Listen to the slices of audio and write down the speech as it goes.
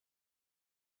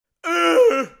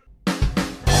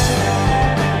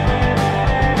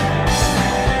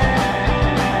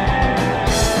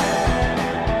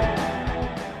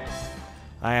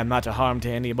not a harm to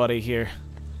anybody here.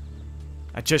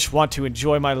 I just want to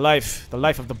enjoy my life, the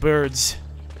life of the birds.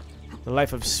 The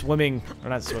life of swimming, or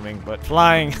not swimming, but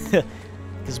flying.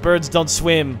 Because birds don't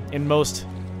swim in most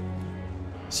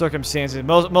circumstances.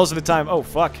 Most of the time. Oh,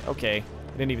 fuck. Okay.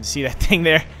 I didn't even see that thing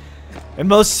there. In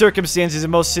most circumstances,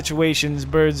 in most situations,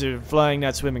 birds are flying,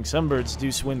 not swimming. Some birds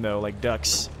do swim, though, like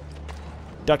ducks.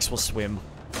 Ducks will swim.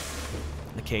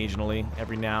 Occasionally,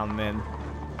 every now and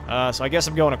then. So I guess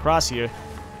I'm going across here.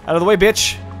 Out of the way,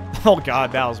 bitch! Oh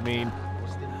god, that was mean.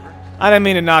 I didn't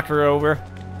mean to knock her over.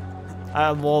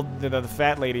 Well, the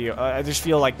fat lady, I just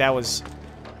feel like that was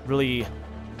really...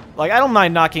 Like, I don't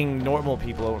mind knocking normal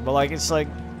people over, but, like, it's like...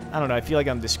 I don't know, I feel like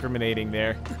I'm discriminating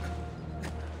there.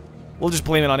 We'll just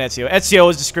blame it on Ezio. Ezio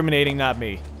is discriminating, not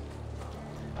me.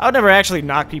 I would never actually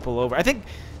knock people over. I think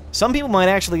some people might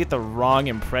actually get the wrong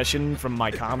impression from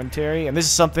my commentary, and this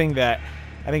is something that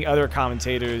I think other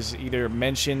commentators either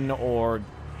mention or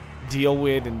deal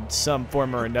with in some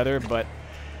form or another, but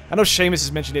I know Seamus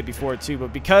has mentioned it before too,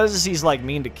 but because he's like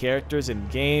mean to characters in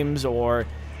games, or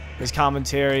his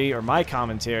commentary or my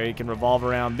commentary can revolve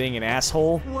around being an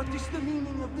asshole. What is the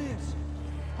meaning of this?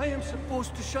 I am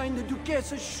supposed to shine the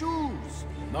Duchessa's shoes.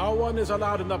 No one is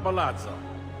allowed in the palazzo.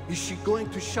 Is she going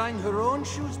to shine her own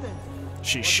shoes then?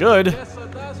 She should.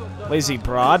 Lazy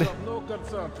broad. No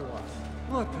concern to us.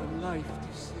 What a life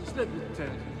this is, let me tell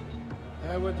you.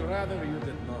 I would rather you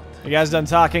did not. You guys done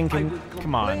talking? I will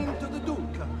Come on. complain to the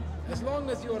Duca. As long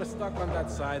as you are stuck on that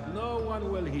side, no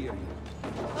one will hear you.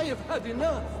 I have had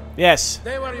enough. Yes.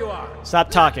 Stay where you are.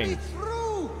 Stop talking. Let me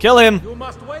through. Kill him. You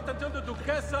must wait until the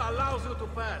Duchessa allows you to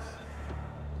pass.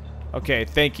 Okay,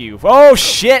 thank you. Oh,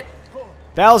 shit!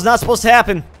 That was not supposed to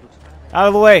happen. Out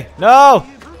of the way. No!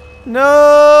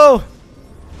 No!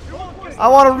 I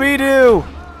want a redo!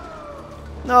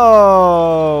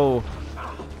 No!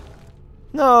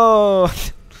 No!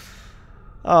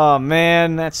 Oh,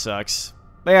 man, that sucks.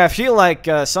 But yeah, I feel like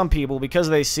some people, because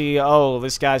they see, oh,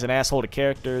 this guy's an asshole to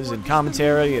characters and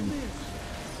commentary, and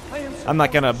I'm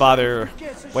not gonna bother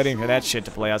waiting for that shit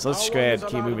to play out, so let's just go ahead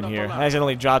and keep moving here. I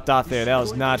accidentally dropped off there. That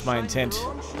was not my intent.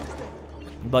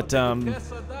 But, yeah,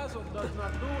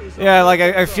 like,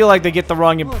 I feel like they get the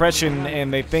wrong impression,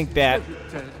 and they think that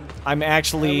I'm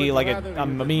actually, like,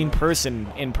 I'm a mean person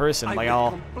in person. Like,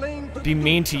 I'll be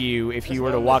mean to you if you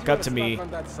were to walk up to me.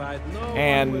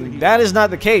 And that is not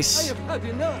the case.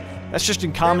 That's just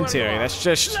in commentary. That's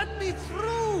just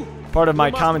part of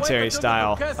my commentary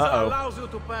style. Uh-oh.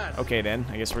 Okay, then.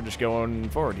 I guess we're just going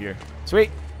forward here. Sweet.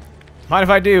 Mind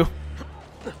if I do?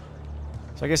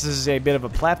 So I guess this is a bit of a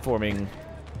platforming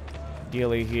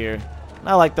dealie here.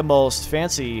 Not like the most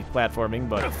fancy platforming,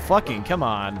 but fucking come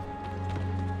on.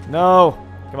 No.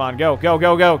 Come on, go, go,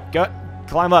 go, go. Go.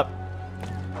 Climb up.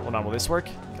 Hold on, will this work?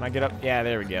 Can I get up? Yeah,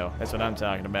 there we go. That's what I'm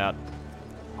talking about.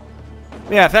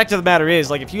 Yeah, fact of the matter is,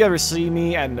 like, if you ever see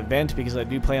me at an event, because I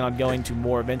do plan on going to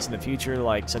more events in the future,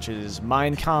 like, such as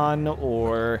Minecon,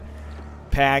 or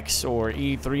PAX, or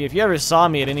E3, if you ever saw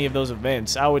me at any of those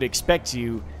events, I would expect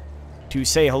you to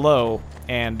say hello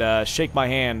and shake my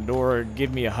hand or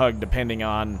give me a hug, depending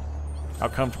on how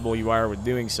comfortable you are with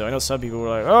doing so. I know some people were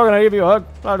like, oh, can I give you a hug?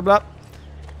 Blah, blah, blah.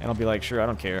 And I'll be like, sure, I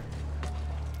don't care.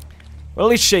 Well, at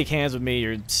least shake hands with me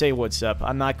or say what's up.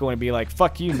 I'm not going to be like,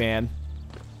 fuck you, man.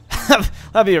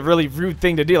 That'd be a really rude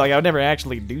thing to do. Like, I would never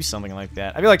actually do something like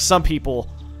that. I feel like some people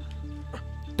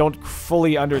don't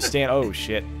fully understand. Oh,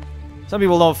 shit. Some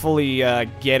people don't fully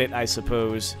get it, I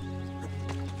suppose.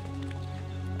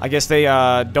 I guess they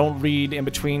don't read in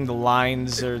between the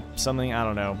lines or something. I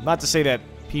don't know. Not to say that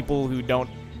people who don't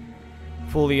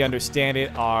fully understand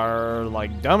it are,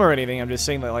 like, dumb or anything. I'm just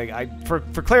saying that, like, for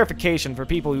clarification, for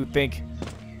people who think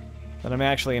that I'm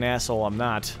actually an asshole, I'm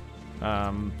not.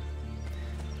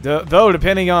 Though,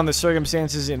 depending on the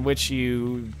circumstances in which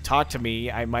you talk to me,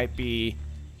 I might be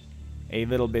a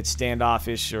little bit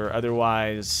standoffish or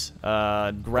otherwise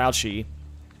grouchy.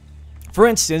 For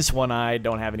instance, when I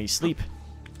don't have any sleep.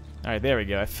 Alright, there we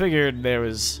go. I figured there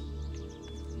was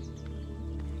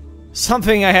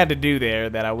something I had to do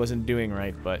there that I wasn't doing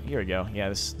right, but here we go. Yeah,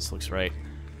 this looks right.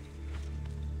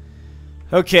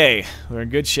 Okay, we're in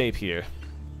good shape here.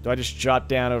 Do I just drop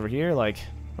down over here? Like,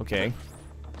 okay.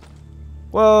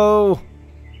 Whoa!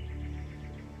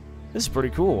 This is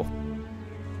pretty cool.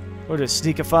 We're just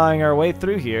sneakifying our way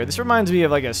through here. This reminds me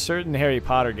of, like, a certain Harry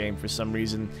Potter game for some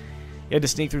reason. You had to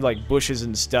sneak through, like, bushes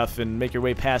and stuff and make your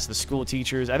way past the school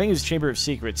teachers. I think it was Chamber of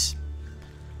Secrets.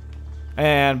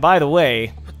 And, by the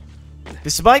way,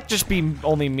 this might just be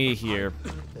only me here.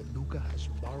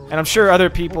 And I'm sure other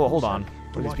people... Hold on.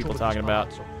 What are these people talking about?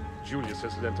 Julius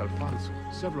has lent Alfonso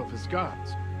several of his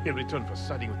guards. in return for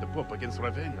siding with the Pope against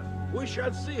Ravenna. We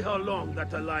shall see how long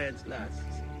that alliance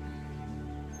lasts.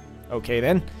 Okay,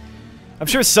 then. I'm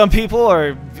sure some people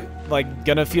are, like,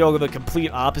 gonna feel the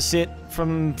complete opposite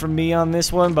from me on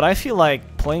this one, but I feel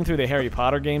like playing through the Harry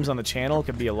Potter games on the channel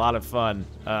could be a lot of fun.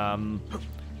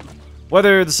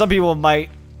 Whether some people might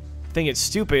think it's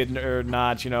stupid or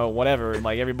not, you know, whatever,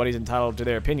 like, everybody's entitled to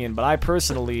their opinion, but I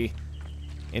personally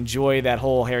enjoy that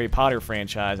whole Harry Potter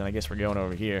franchise, and I guess we're going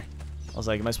over here. I was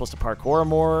like, am I supposed to parkour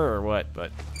more, or what?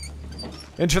 But,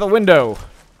 into the window!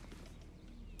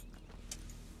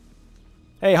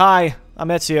 Hey, hi, I'm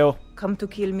Ezio. Come to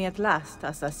kill me at last,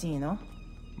 assassino?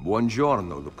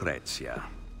 Buongiorno, Lucrezia.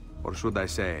 Or should I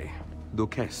say,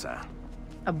 Duchessa.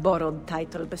 A borrowed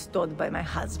title bestowed by my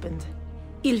husband.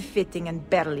 Ill-fitting and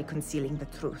barely concealing the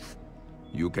truth.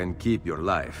 You can keep your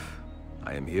life.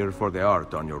 I am here for the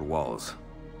art on your walls.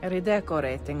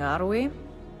 Redecorating, are we?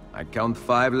 I count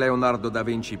 5 Leonardo da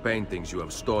Vinci paintings you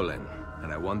have stolen,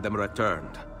 and I want them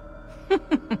returned.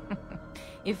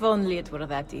 If only it were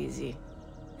that easy.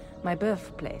 My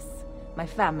birthplace, my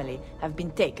family have been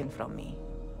taken from me.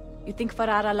 You think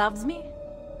Ferrara loves me?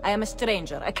 I am a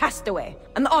stranger, a castaway,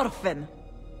 an orphan.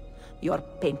 Your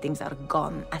paintings are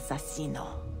gone, assassino.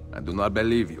 I do not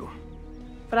believe you.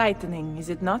 Frightening, is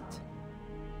it not?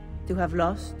 To have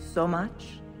lost so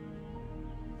much?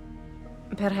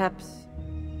 Perhaps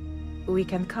we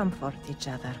can comfort each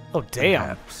other. Oh, damn.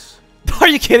 Perhaps. Are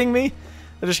you kidding me?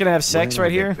 They're just gonna have sex When right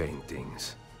are here? the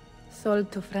paintings?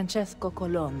 Sold to Francesco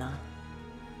Colonna.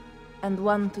 And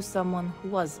one to someone who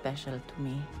was special to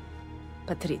me.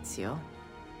 Patrizio.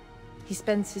 He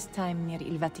spends his time near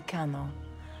Il Vaticano.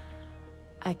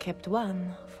 I kept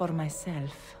one for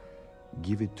myself.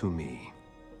 Give it to me.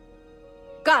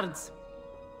 Guards!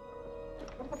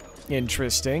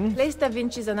 Interesting. Place Da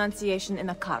Vinci's Annunciation in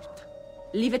a cart.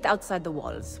 Leave it outside the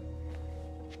walls.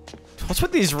 What's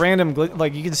with these random,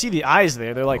 like, you can see the eyes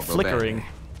there, they're like Molto flickering. bene.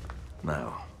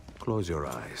 Now, close your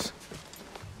eyes.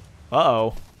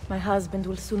 Uh-oh. My husband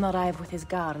will soon arrive with his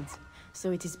guards,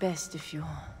 so it is best if you...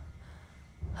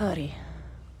 hurry.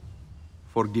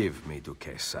 Forgive me,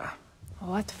 Duchessa.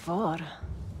 What for?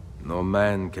 No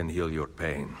man can heal your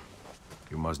pain.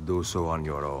 You must do so on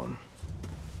your own.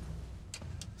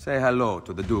 Say hello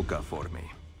to the Duca for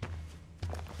me.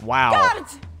 Wow.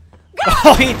 Guards!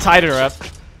 Oh, he tied her up.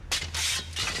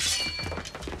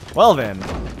 Well then.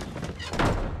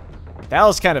 That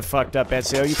was kind of fucked up,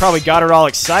 Ezio. You probably got her all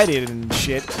excited and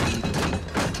shit.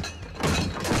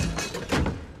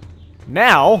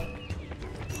 Now,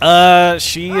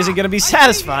 she isn't gonna be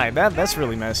satisfied. That's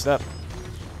really messed up.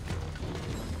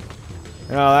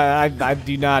 No, I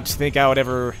do not think I would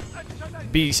ever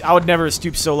be... I would never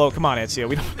stoop so low. Come on, Ezio.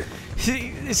 We don't...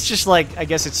 It's just like, I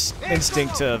guess it's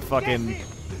instinct to fucking...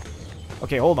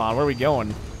 Okay, hold on. Where are we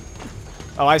going?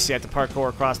 Oh, I see. I have to parkour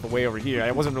across the way over here.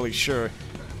 I wasn't really sure.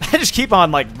 I just keep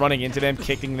on, like, running into them,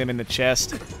 kicking them in the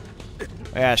chest.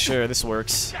 Yeah, sure. This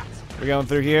works. We're going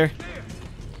through here.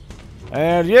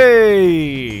 And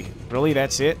yay! Really?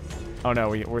 That's it? Oh, no.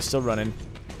 We're still running.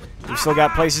 We've still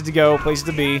got places to go, places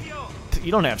to be.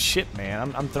 You don't have shit,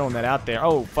 man. I'm throwing that out there.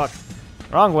 Oh, fuck.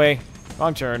 Wrong way.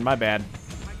 Wrong turn. My bad.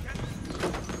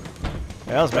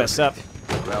 Yeah, that was messed up.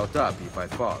 Route up if I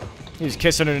fall. He was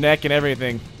kissing her neck and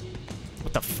everything.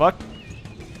 What the fuck?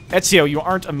 Ezio, you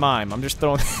aren't a mime. I'm just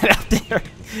throwing that out there.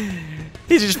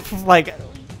 He just, like,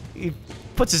 he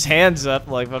puts his hands up,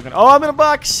 like, fucking, oh, I'm in a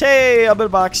box. Hey, I'm in a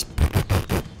box.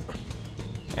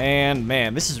 And,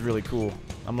 man, this is really cool.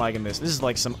 I'm liking this. This is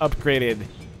like some upgraded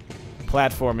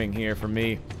platforming here for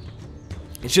me.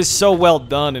 It's just so well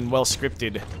done and well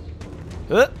scripted.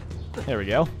 There we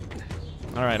go.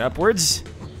 Alright, upwards.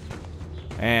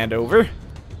 And over.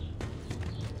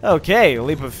 Okay,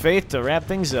 leap of faith to wrap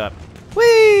things up.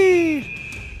 Whee!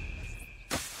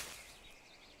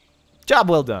 Job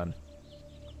well done.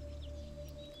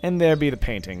 And there be the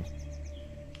painting.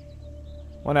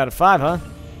 1 out of 5, huh?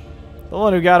 The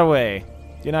one who got away.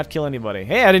 Did not kill anybody.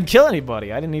 Hey, I didn't kill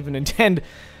anybody. I didn't even intend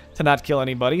to not kill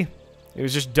anybody. It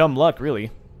was just dumb luck,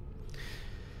 really.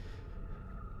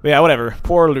 But yeah, whatever.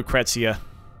 Poor Lucrezia.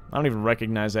 I don't even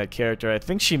recognize that character. I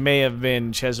think she may have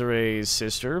been Cesare's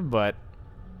sister, but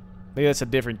maybe that's a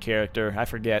different character. I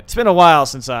forget. It's been a while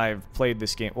since I've played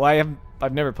this game. Well,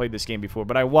 I've never played this game before,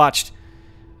 but I watched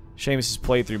Seamus's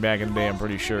playthrough back in the day, I'm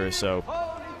pretty sure, so...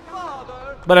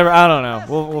 Whatever, I don't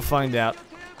know. We'll find out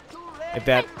if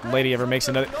that lady ever makes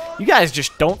another... You guys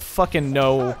just don't fucking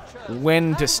know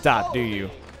when to stop, do you?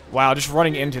 Wow, just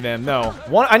running into them. No.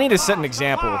 I need to set an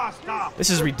example. This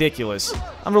is ridiculous.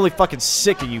 I'm really fucking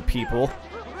sick of you people.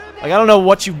 Like, I don't know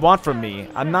what you want from me.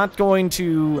 I'm not going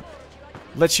to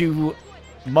let you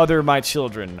mother my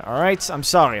children. Alright? I'm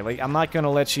sorry. Like, I'm not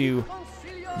gonna let you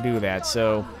do that.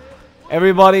 So,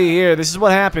 everybody here, this is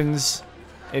what happens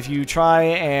if you try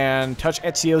and touch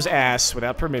Ezio's ass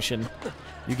without permission.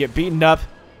 You get beaten up,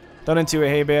 thrown into a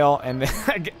hay bale, and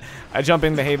then I jump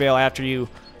in the hay bale after you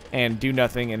and do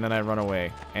nothing, and then I run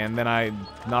away. And then I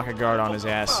knock a guard on his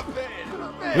ass.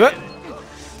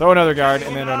 Throw another guard,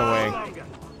 and then run away.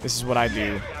 This is what I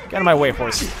do. Get out of my way,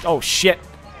 horse. Oh, shit.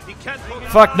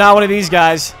 Fuck, not one of these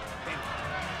guys.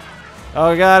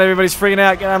 Oh, God, everybody's freaking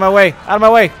out. Get out of my way. Out of my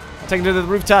way. I'm taking to the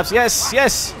rooftops. Yes,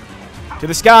 yes. To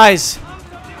the skies.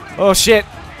 Oh, shit.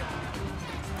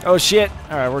 Oh, shit.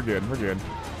 All right, we're good. We're good.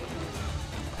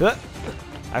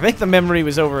 I think the memory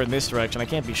was over in this direction. I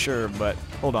can't be sure, but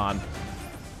hold on.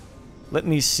 Let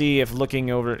me see if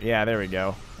looking over... Yeah, there we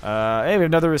go. Hey, we have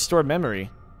another restored memory.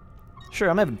 Sure,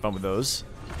 I'm having fun with those.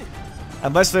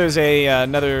 Unless there's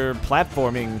another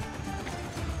platforming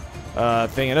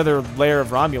thing, another layer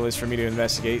of Romulus for me to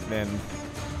investigate, then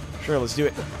sure, let's do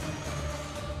it.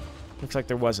 Looks like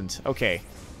there wasn't. Okay.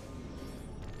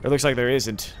 Or looks like there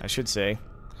isn't, I should say.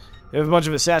 They have a bunch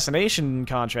of assassination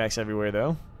contracts everywhere,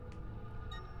 though.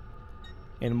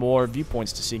 And more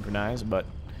viewpoints to synchronize, but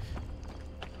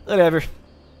whatever.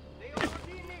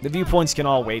 The viewpoints can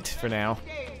all wait for now.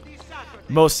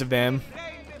 Most of them.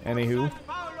 Anywho.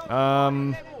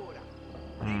 I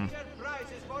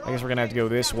guess we're gonna have to go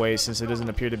this way since there doesn't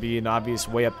appear to be an obvious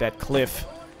way up that cliff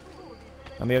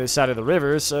on the other side of the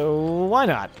river, so why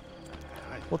not?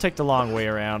 We'll take the long way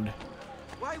around.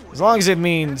 As long as it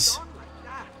means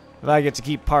that I get to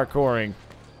keep parkouring.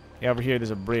 Yeah, over here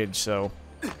there's a bridge, so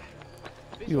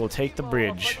we will take the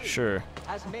bridge, sure.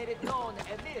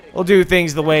 We'll do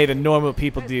things the way the normal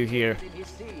people do here.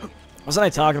 Wasn't I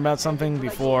talking about something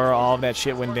before all of that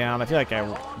shit went down? I feel like I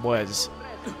was.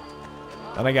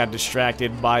 And I got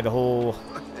distracted by the whole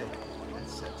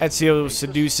Ezio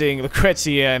seducing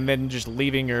Lucrezia and then just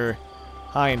leaving her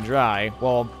high and dry.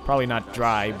 Well, probably not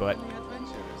dry, but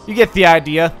you get the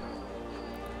idea.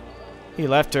 He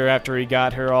left her after he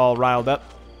got her all riled up.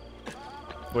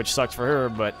 Which sucks for her,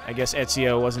 but I guess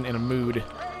Ezio wasn't in a mood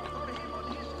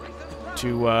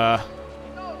to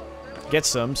get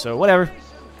some, so whatever.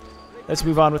 Let's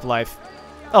move on with life.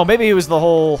 Oh, maybe it was the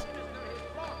whole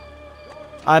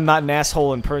I'm not an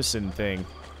asshole in person thing.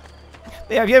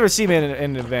 Yeah, if you ever see me in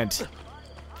an event,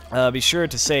 be sure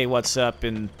to say what's up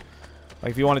and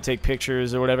like if you want to take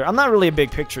pictures or whatever. I'm not really a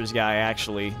big pictures guy,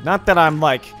 actually. Not that I'm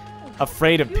like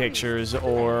afraid of pictures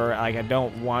or like I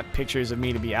don't want pictures of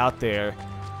me to be out there.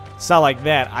 It's not like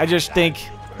that. I just think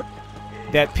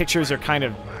that pictures are kind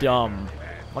of dumb.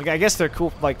 Like, I guess they're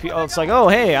cool. Like, it's like, oh,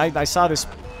 hey, I saw this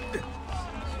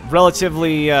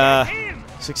relatively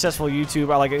successful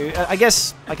YouTuber. Like, I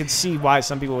guess I can see why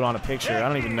some people would want a picture. I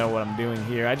don't even know what I'm doing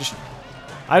here. I just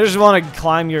want to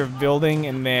climb your building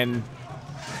and then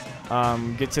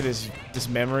get to this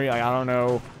memory. Like, I don't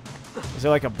know. Is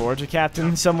there like a Borgia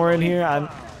captain somewhere in here?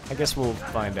 I guess we'll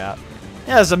find out.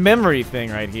 Yeah, there's a memory thing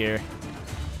right here.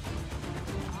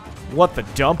 What the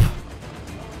dump?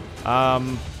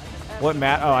 What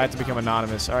Matt? Oh, I have to become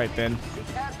anonymous. Alright then.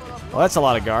 Well, that's a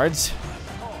lot of guards.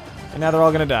 And now they're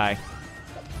all gonna die.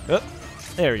 Oh,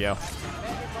 there we go.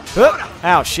 Oh,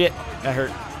 ow, shit. That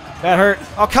hurt. That hurt.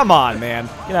 Oh, come on, man.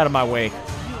 Get out of my way.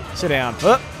 Sit down.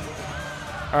 Oh.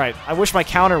 Alright, I wish my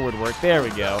counter would work. There we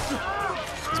go.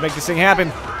 Let's make this thing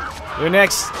happen. You're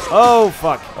next. Oh,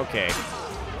 fuck. Okay.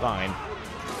 Fine.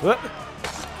 Oh.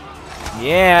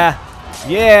 Yeah.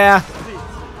 Yeah.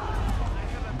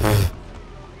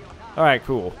 Alright,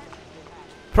 cool.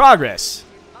 Progress.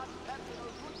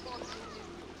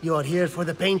 You are here for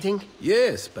the painting?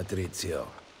 Yes, Patrizio.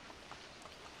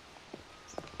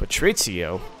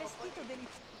 Patrizio?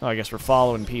 Oh, I guess we're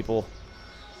following people.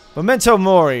 Memento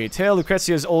Mori. Tell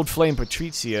Lucrezia's old flame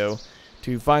Patrizio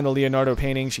to find the Leonardo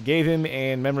painting she gave him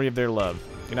in memory of their love.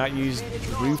 Do not use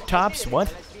rooftops?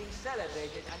 What?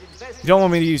 You don't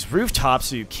want me to use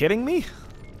rooftops? Are you kidding me?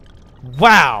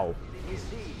 Wow.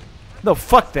 No,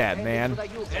 fuck that, man.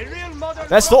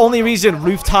 That's the only reason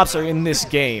rooftops are in this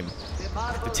game.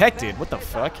 Detected? What the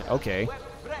fuck? Okay.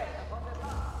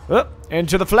 Oh,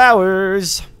 into the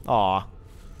flowers. Aw.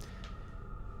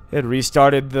 It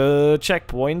restarted the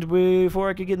checkpoint before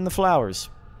I could get in the flowers.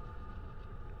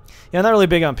 Yeah, I'm not really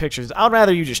big on pictures. I'd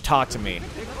rather you just talk to me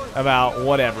about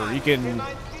whatever. You can...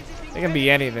 It can be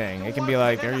anything. It can be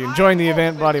like, are you enjoying the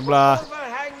event? Blah, blah, blah.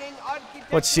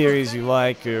 What series you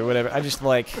like or whatever. I just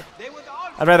like...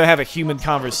 I'd rather have a human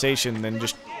conversation than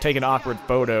just take an awkward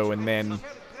photo and then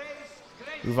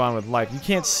move on with life. You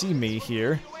can't see me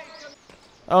here.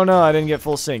 Oh no, I didn't get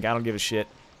full sync. I don't give a shit.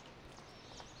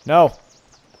 No.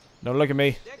 Don't look at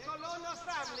me.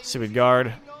 Stupid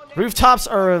guard. Rooftops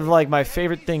are like my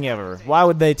favorite thing ever. Why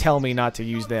would they tell me not to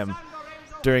use them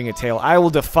during a tail? I will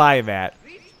defy that.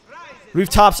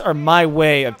 Rooftops are my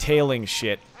way of tailing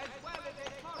shit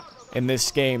in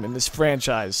this game, in this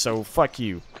franchise, so fuck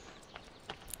you.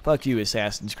 Fuck you,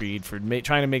 Assassin's Creed, for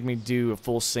trying to make me do a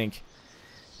full sync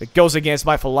that goes against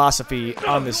my philosophy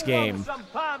on this game.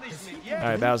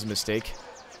 Alright, that was a mistake.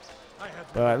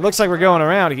 But it looks like we're going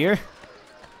around here.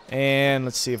 And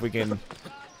let's see if we can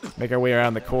make our way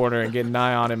around the corner and get an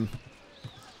eye on him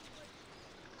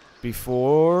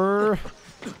before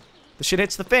the shit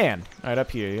hits the fan. Alright,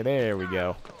 up here. There we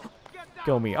go.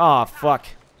 Go me. Aw, fuck.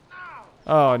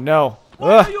 Oh, no.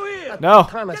 Ugh. No.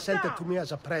 Kana sent it to me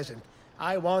as a present.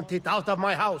 I want it out of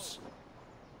my house.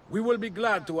 We will be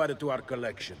glad to add it to our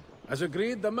collection. As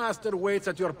agreed, the master waits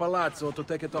at your palazzo to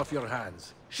take it off your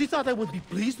hands. She thought I would be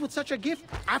pleased with such a gift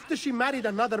after she married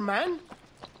another man?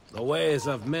 The ways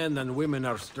of men and women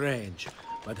are strange,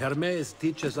 but Hermes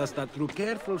teaches us that through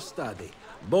careful study,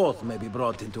 both may be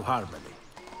brought into harmony.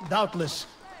 Doubtless.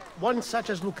 One such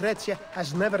as Lucrezia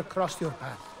has never crossed your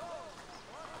path.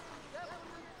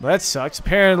 Well, that sucks.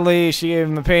 Apparently, she gave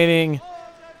him the painting,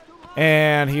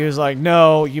 and he was like,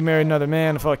 no, you married another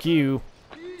man, fuck you.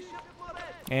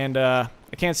 And, I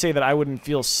can't say that I wouldn't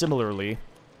feel similarly.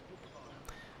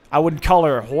 I wouldn't call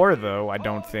her a whore, though, I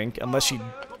don't think, unless she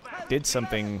did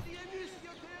something.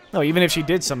 No, even if she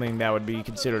did something that would be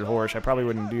considered whorish, I probably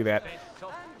wouldn't do that.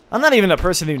 I'm not even a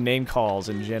person who name calls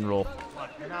in general.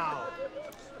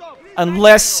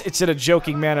 Unless it's in a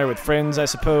joking manner with friends, I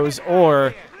suppose,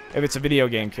 or if it's a video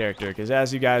game character, because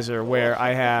as you guys are aware,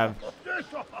 I have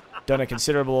done a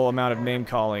considerable amount of name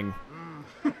calling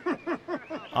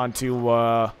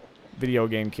onto video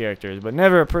game characters, but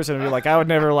never a person who, like, I would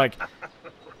never, like,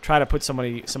 try to put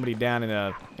somebody down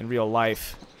in real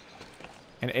life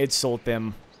and insult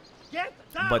them.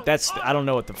 But that's, I don't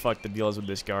know what the fuck the deal is with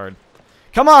this guard.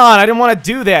 Come on, I didn't want to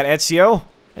do that, Ezio.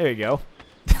 There you go.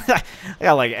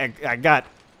 I got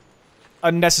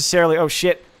unnecessarily, oh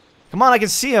shit. Come on, I can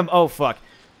see him. Oh fuck.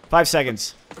 5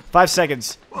 seconds. 5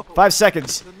 seconds. 5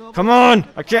 seconds. Come on.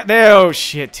 I can't, there, oh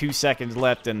shit. 2 seconds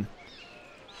left and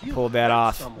pulled that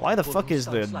off. Why the fuck is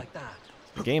the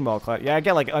game all cloud? Yeah, I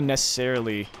got like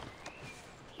unnecessarily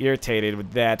irritated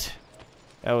with that.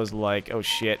 That was like, oh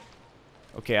shit.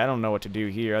 Okay, I don't know what to do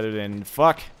here other than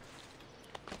fuck.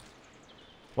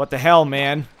 What the hell,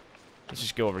 man? Let's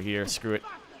just go over here. Screw it.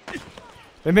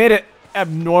 They made it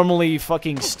abnormally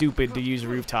fucking stupid to use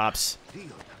rooftops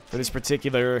for this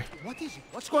particular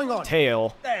What's going on?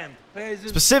 tail.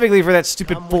 Specifically for that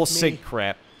stupid full sync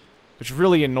crap, which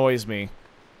really annoys me.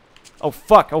 Oh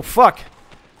fuck, oh fuck.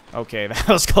 Okay, that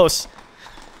was close.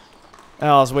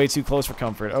 That was way too close for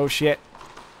comfort. Oh shit.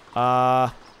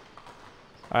 Alright,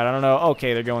 I don't know.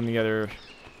 Okay, they're going the other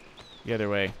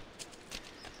way.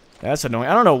 That's annoying.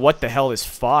 I don't know what the hell this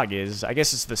fog is. I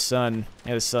guess it's the sun.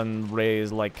 Yeah, the sun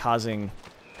rays like causing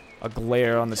a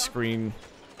glare on the screen.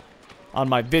 On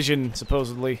my vision,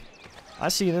 supposedly. I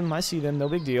see them, no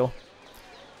big deal.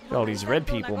 Look at all these red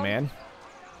people, man.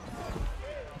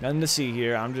 Nothing to see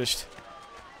here. I'm just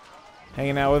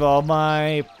hanging out with all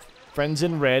my friends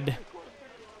in red.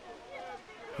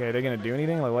 Okay, are they gonna do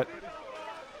anything? Like what?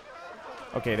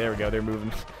 Okay, there we go. They're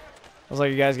moving. I was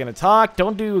like, you guys gonna talk?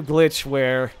 Don't do a glitch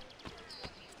where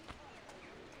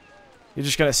you're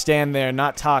just gonna stand there and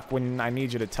not talk when I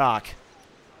need you to talk.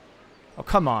 Oh,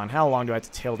 come on. How long do I have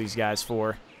to tail these guys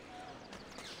for?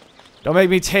 Don't make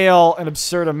me tail an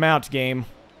absurd amount, game.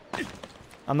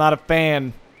 I'm not a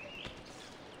fan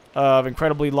of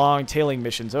incredibly long tailing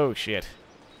missions. Oh, shit.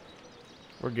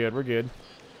 We're good, we're good.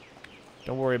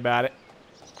 Don't worry about it.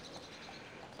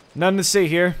 Nothing to see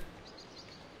here.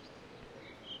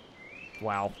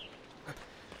 Wow.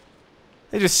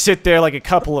 They just sit there like a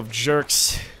couple of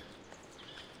jerks.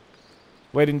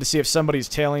 Waiting to see if somebody's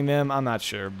tailing them. I'm not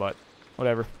sure, but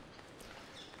whatever.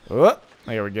 Oh,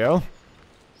 there we go.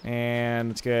 And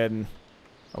let's go ahead and...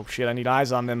 Oh shit, I need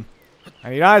eyes on them. I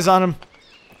need eyes on them.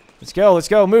 Let's go, let's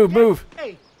go. Move, move.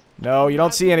 No, you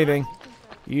don't see anything.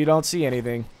 You don't see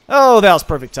anything. Oh, that was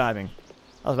perfect timing.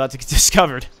 I was about to get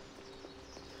discovered.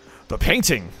 The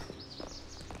painting.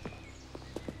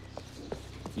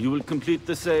 You will complete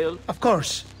the sale? Of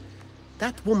course.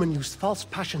 That woman used false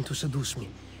passion to seduce me.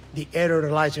 The error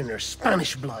lies in her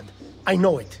Spanish blood. I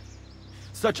know it.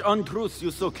 Such untruths you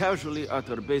so casually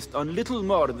utter based on little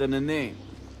more than a name.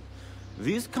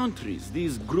 These countries,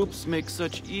 these groups make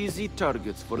such easy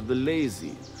targets for the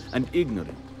lazy and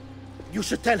ignorant. You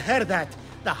should tell her that,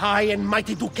 the high and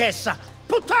mighty Duquesa.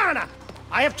 Putana!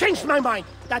 I have changed my mind.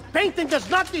 That painting does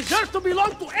not deserve to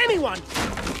belong to anyone.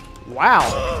 Wow.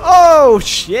 Oh,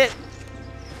 shit.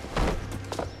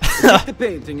 Take the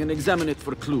painting and examine it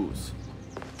for clues.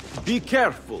 Be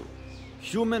careful.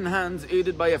 Human hands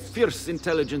aided by a fierce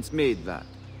intelligence made that.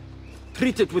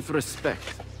 Treat it with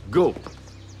respect. Go.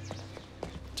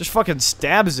 Just fucking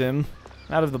stabs him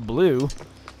out of the blue.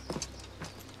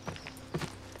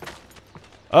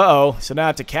 Uh-oh. So now I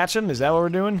have to catch him? Is that what we're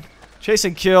doing? Chase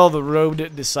and kill the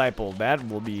robed disciple. That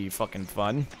will be fucking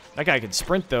fun. That guy can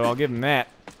sprint, though. I'll give him that.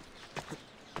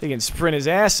 He can sprint his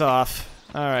ass off.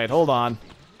 Alright, hold on.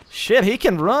 Shit, he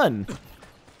can run.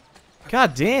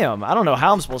 God damn. I don't know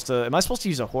how I'm supposed to... Am I supposed to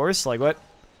use a horse? Like, what?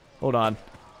 Hold on.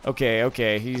 Okay,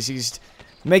 okay. He's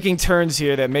making turns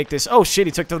here that make this... Oh, shit,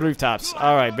 he took the rooftops.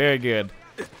 Alright, very good.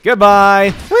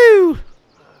 Goodbye. Woo!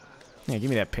 Yeah, give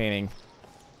me that painting.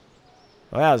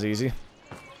 Well, that was easy.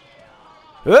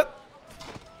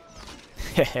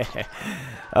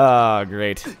 Oh,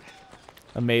 great.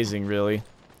 Amazing, really.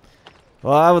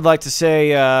 Well, I would like to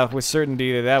say with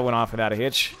certainty that that went off without a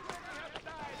hitch.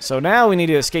 So now we need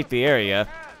to escape the area.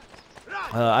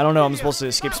 I don't know, I'm supposed to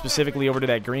escape specifically over to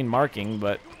that green marking,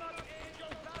 but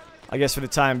I guess for the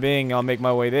time being, I'll make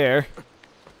my way there.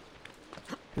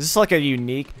 Is this like a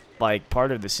unique, like,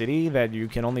 part of the city that you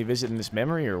can only visit in this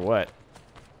memory, or what?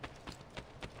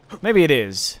 Maybe it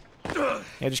is.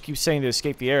 Yeah, just keep saying to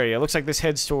escape the area. It looks like this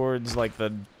heads towards, like,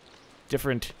 a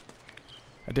different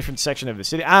section of the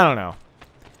city. I don't know.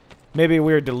 Maybe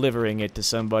we're delivering it to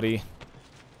somebody.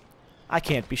 I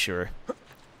can't be sure.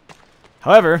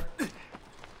 However,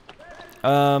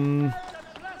 I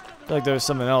feel like there was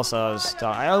something else I was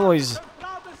talking. I always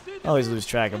lose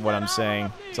track of what I'm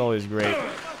saying. It's always great.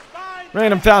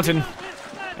 Random fountain.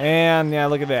 And, yeah,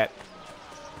 look at that.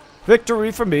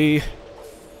 Victory for me.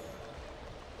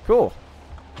 Cool.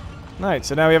 Alright,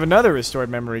 so now we have another restored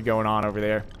memory going on over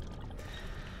there.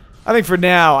 I think for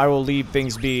now, I will leave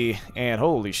things be. And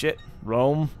holy shit.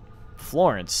 Rome.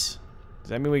 Florence. Does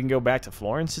that mean we can go back to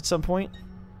Florence at some point?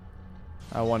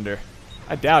 I wonder.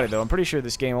 I doubt it, though. I'm pretty sure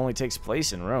this game only takes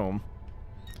place in Rome.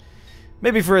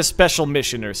 Maybe for a special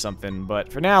mission or something.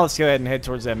 But for now, let's go ahead and head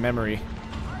towards that memory.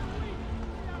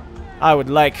 I would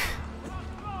like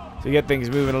to get things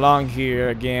moving along here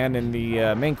again in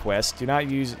the main quest. Do not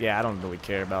use... Yeah, I don't really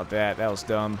care about that. That was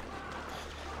dumb.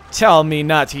 Tell me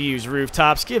not to use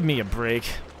rooftops. Give me a break.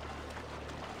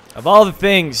 Of all the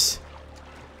things...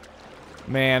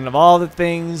 Man, of all the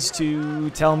things to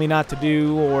tell me not to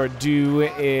do or do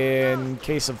in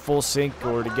case of full sync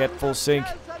or to get full sync,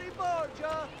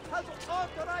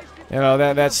 you know,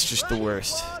 that's just the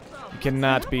worst. You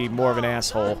cannot be more of an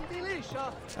asshole.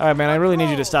 Alright, man, I really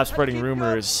need you to stop spreading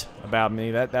rumors about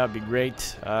me. That would be great.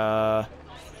 So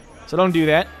don't do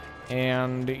that,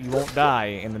 and you won't die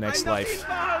in the next life.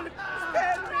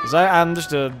 Because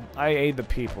I aid the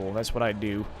people. That's what I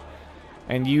do.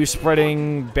 And you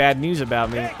spreading bad news about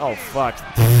me. Oh, fuck.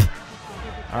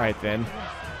 Alright, then.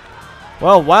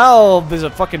 Well, while there's a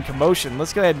fucking commotion,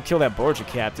 let's go ahead and kill that Borgia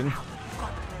captain.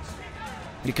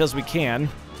 Because we can.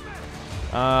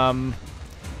 I don't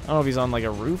know if he's on, like,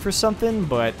 a roof or something,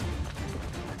 but...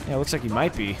 Yeah, it looks like he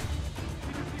might be.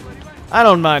 I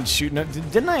don't mind shooting him.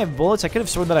 Didn't I have bullets? I could have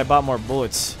sworn that I bought more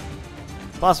bullets.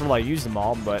 It's possible I used them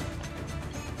all, but...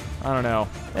 I don't know.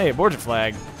 Hey, Borgia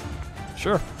flag.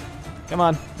 Sure. Come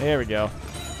on. There we go.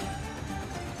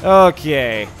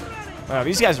 Okay. Wow,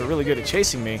 these guys are really good at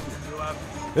chasing me.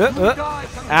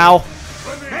 Ow.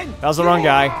 That was the wrong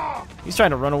guy. He's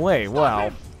trying to run away.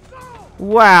 Wow.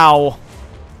 Wow.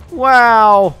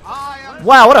 Wow.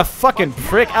 Wow, what a fucking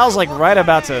prick. I was like right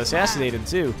about to assassinate him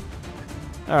too.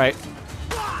 Alright.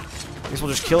 Guess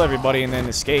we'll just kill everybody and then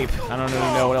escape. I don't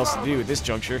really know what else to do at this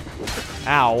juncture.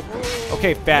 Ow.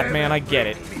 Okay, fat man, I get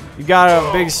it. You got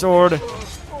a big sword.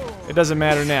 It doesn't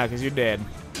matter now because you're dead.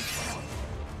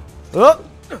 Oh!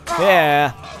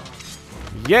 Yeah.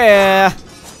 Yeah.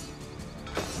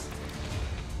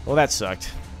 Well, that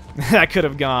sucked. I could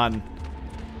have gone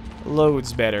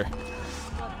loads better.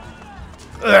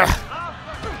 Ugh.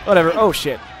 Whatever. Oh,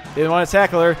 shit. Didn't want to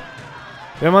tackle her.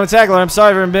 Didn't want to tackle her. I'm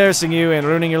sorry for embarrassing you and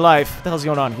ruining your life. What the hell's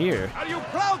going on here? Are you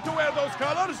proud to wear those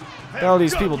colors? What the hell are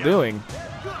these people doing?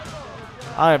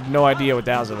 I have no idea what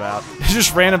that was about. There's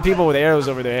just random people with arrows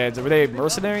over their heads. Were they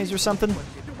mercenaries or something?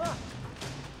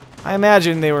 I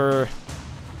imagine they were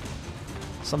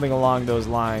something along those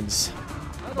lines.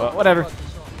 But whatever.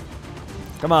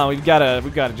 Come on, we've got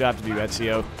a job to do,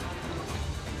 Ezio.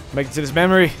 Make it to this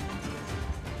memory.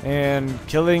 And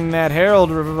killing that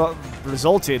herald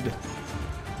resulted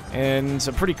in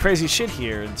some pretty crazy shit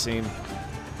here, it seemed.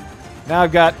 Now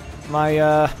I've got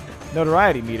my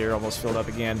notoriety meter almost filled up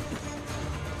again.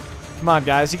 Come on,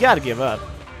 guys, you gotta give up.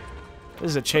 This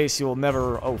is a chase you will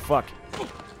never... Oh, fuck.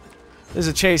 This is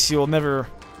a chase you will never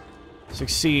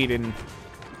succeed in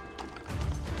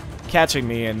catching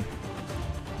me in.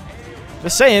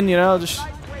 Just saying, you know, just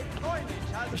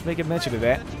making mention of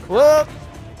that. Whoop!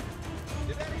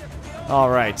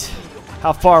 Alright.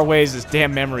 How far away does this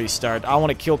damn memory start? I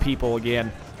want to kill people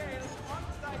again.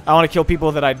 I want to kill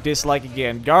people that I dislike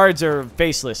again. Guards are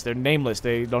faceless. They're nameless.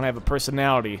 They don't have a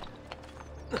personality.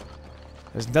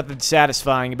 There's nothing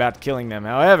satisfying about killing them.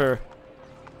 However,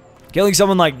 killing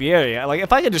someone like Vieri, like,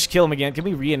 if I could just kill him again, can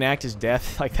we reenact his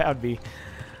death? Like, that'd be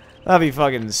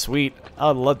fucking sweet. I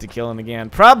would love to kill him again.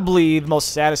 Probably the most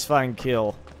satisfying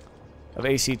kill of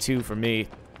AC2 for me.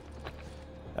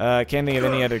 Can't think of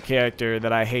any other character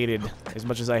that I hated as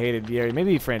much as I hated Vieri.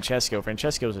 Maybe Francesco.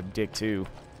 Francesco's a dick too.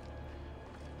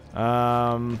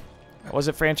 Was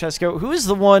it Francesco? Who is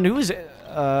the one? Who is it?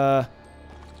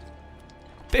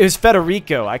 It was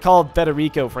Federico. I called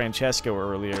Federico Francesco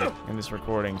earlier in this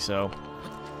recording, so.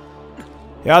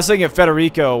 Yeah, I was thinking of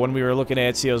Federico when we were looking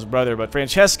at Ezio's brother, but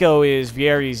Francesco is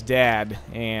Vieri's dad,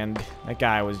 and that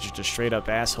guy was just a straight-up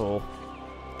asshole.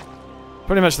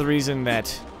 Pretty much the reason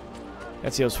that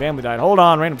Ezio's family died. Hold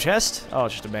on, random chest? Oh,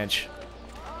 it's just a bench.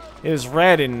 It was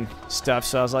red and stuff,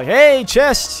 so I was like, hey,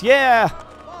 chests, yeah!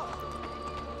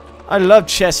 I love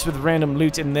chests with random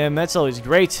loot in them. That's always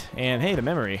great. And hey, the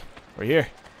memory. We're here.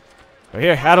 We're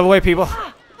here. Out of the way, people.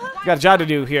 We got a job to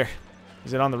do here.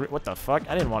 Is it on the... What the fuck?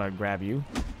 I didn't want to grab you.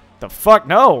 The fuck?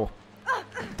 No!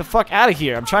 Get the fuck out of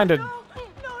here. I'm trying to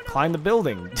climb the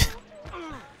building.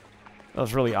 That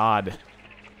was really odd.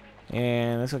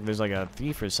 And looks like there's like a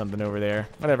thief or something over there.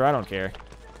 Whatever, I don't care.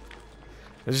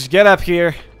 Let's just get up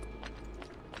here.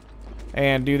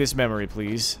 And do this memory,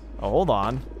 please. Oh, hold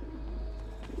on.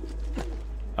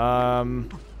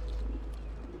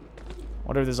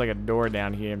 Wonder if there's like a door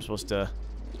down here I'm supposed to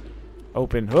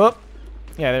open. Whoop!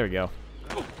 Yeah, there we go.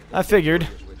 I figured.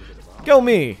 Go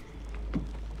me!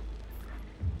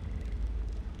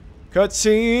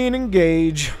 Cutscene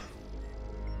engage.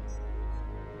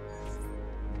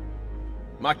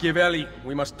 Machiavelli,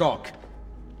 we must talk.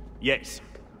 Yes,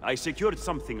 I secured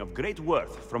something of great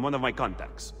worth from one of my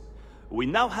contacts. We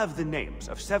now have the names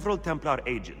of several Templar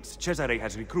agents Cesare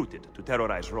has recruited to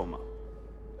terrorize Roma.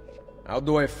 How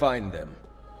do I find them?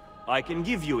 I can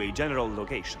give you a general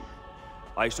location.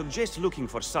 I suggest looking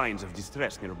for signs of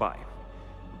distress nearby.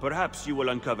 Perhaps you will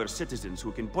uncover citizens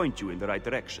who can point you in the right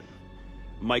direction.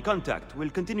 My contact will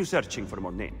continue searching for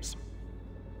more names.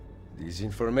 This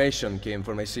information came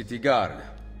from a city guard.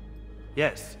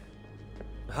 Yes.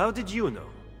 How did you know?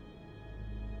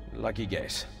 Lucky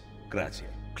guess. Grazie.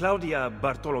 Claudia,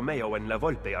 Bartolomeo, and La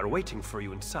Volpe are waiting for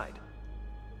you inside.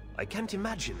 I can't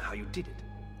imagine how you did it.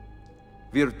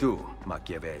 Virtù,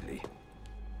 Machiavelli.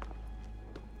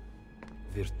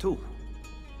 Virtù?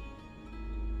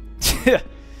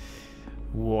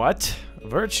 What?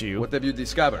 Virtue? What have you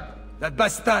discovered? That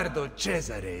bastardo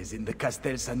Cesare is in the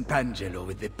Castel Sant'Angelo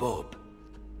with the Pope.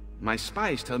 My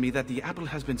spies tell me that the apple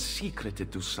has been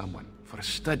secreted to someone for a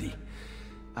study.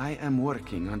 I am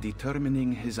working on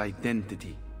determining his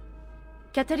identity.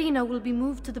 Caterina will be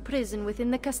moved to the prison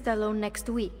within the Castello next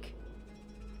week.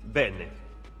 Bene.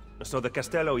 So the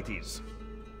Castello it is.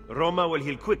 Roma will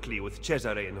heal quickly with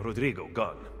Cesare and Rodrigo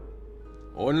gone.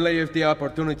 Only if the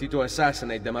opportunity to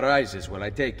assassinate them arises will I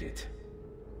take it.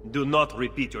 Do not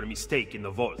repeat your mistake in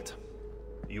the vault.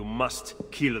 You must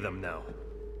kill them now.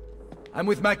 I'm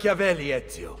with Machiavelli,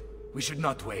 Ezio. We should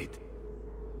not wait.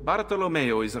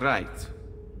 Bartolomeo is right.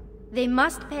 They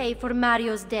must pay for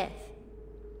Mario's death.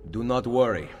 Do not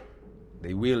worry.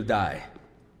 They will die.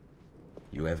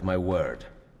 You have my word.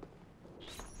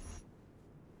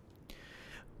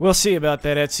 We'll see about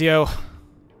that, Ezio.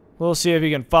 We'll see if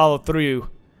you can follow through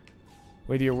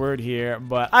with your word here.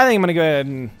 But I think I'm going to go ahead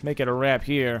and make it a wrap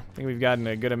here. I think we've gotten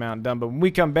a good amount done. But when we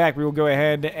come back, we will go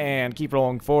ahead and keep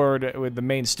rolling forward with the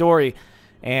main story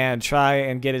and try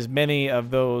and get as many of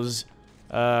those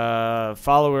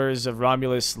followers of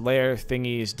Romulus lair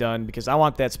thingies done, because I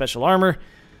want that special armor.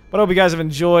 But I hope you guys have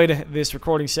enjoyed this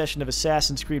recording session of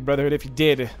Assassin's Creed Brotherhood. If you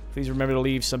did, please remember to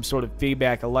leave some sort of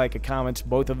feedback, a like, a comment,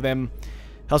 both of them.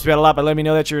 Helps me out a lot by letting me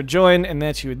know that you're enjoying and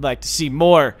that you would like to see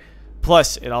more.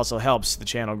 Plus, it also helps the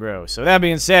channel grow. So that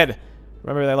being said,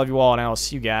 remember that I love you all, and I will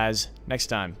see you guys next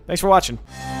time. Thanks for watching.